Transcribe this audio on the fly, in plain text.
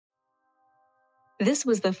This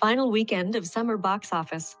was the final weekend of summer box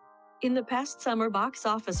office. In the past summer box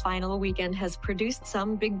office final weekend has produced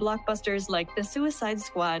some big blockbusters like The Suicide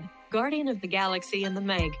Squad, Guardian of the Galaxy and The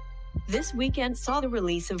Meg. This weekend saw the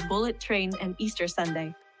release of Bullet Train and Easter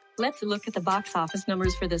Sunday. Let's look at the box office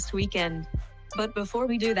numbers for this weekend. But before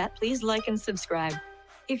we do that, please like and subscribe.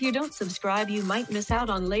 If you don't subscribe, you might miss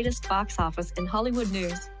out on latest box office and Hollywood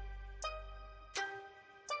news.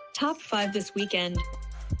 Top 5 this weekend.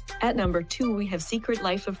 At number 2 we have Secret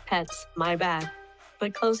Life of Pets, My Bad.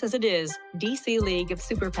 But close as it is, DC League of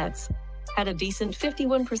Super Pets had a decent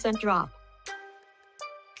 51% drop.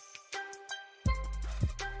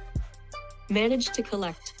 Managed to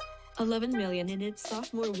collect $11 million in its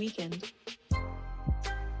sophomore weekend.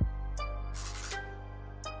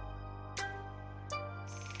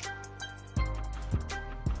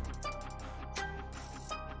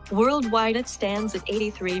 Worldwide it stands at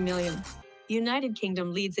 $83 million. United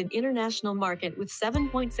Kingdom leads in international market with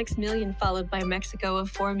 $7.6 million, followed by Mexico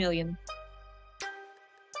of $4 million.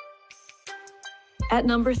 At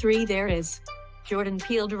number 3 there is Jordan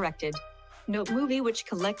Peele directed Nope movie, which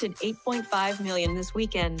collected $8.5 million this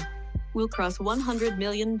weekend. Will cross $100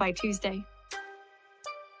 million by Tuesday.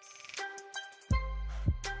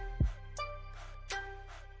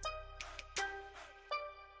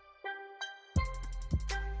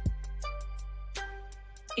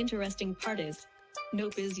 Interesting part is,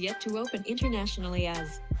 Nope is yet to open internationally,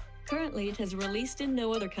 as currently it has released in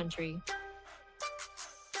no other country.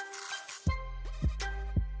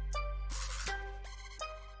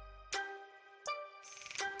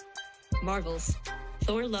 Marvel's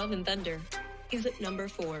Thor: Love and Thunder is at number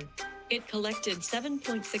 4. It collected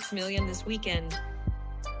 $7.6 million this weekend.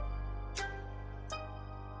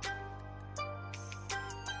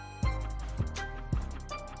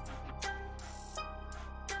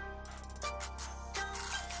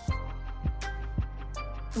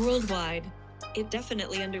 Worldwide, it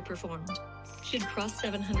definitely underperformed. Should cross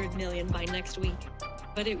 $700 million by next week,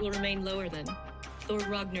 but it will remain lower than Thor: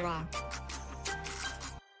 Ragnarok.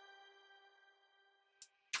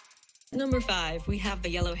 Number 5, we have The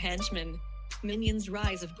Yellow Henchman, Minions: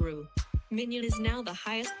 Rise of Gru. Minion is now the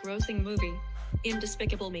highest grossing movie in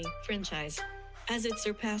Despicable Me franchise, as it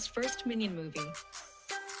surpassed first Minion movie.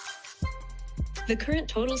 The current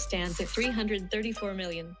total stands at $334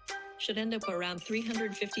 million. Should end up around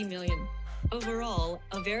 $350 million. Overall,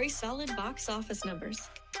 a very solid box office numbers.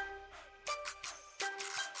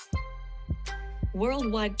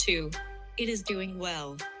 Worldwide too, it is doing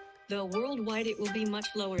well. Though worldwide it will be much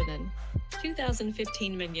lower than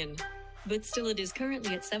 2015 Minion. But still it is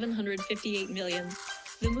currently at $758 million.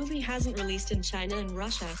 The movie hasn't released in China and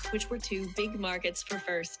Russia, which were two big markets for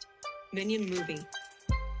first Minion movie.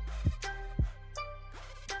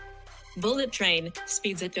 Bullet Train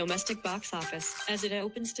speeds at domestic box office as it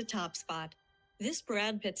opens to top spot. This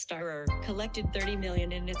Brad Pitt starrer collected $30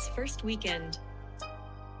 million in its first weekend.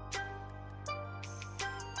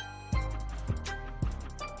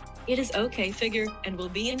 It is okay figure and will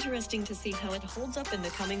be interesting to see how it holds up in the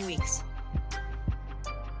coming weeks.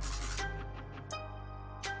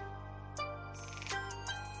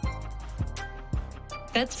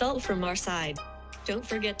 That's all from our side. Don't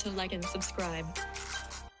forget to like and subscribe.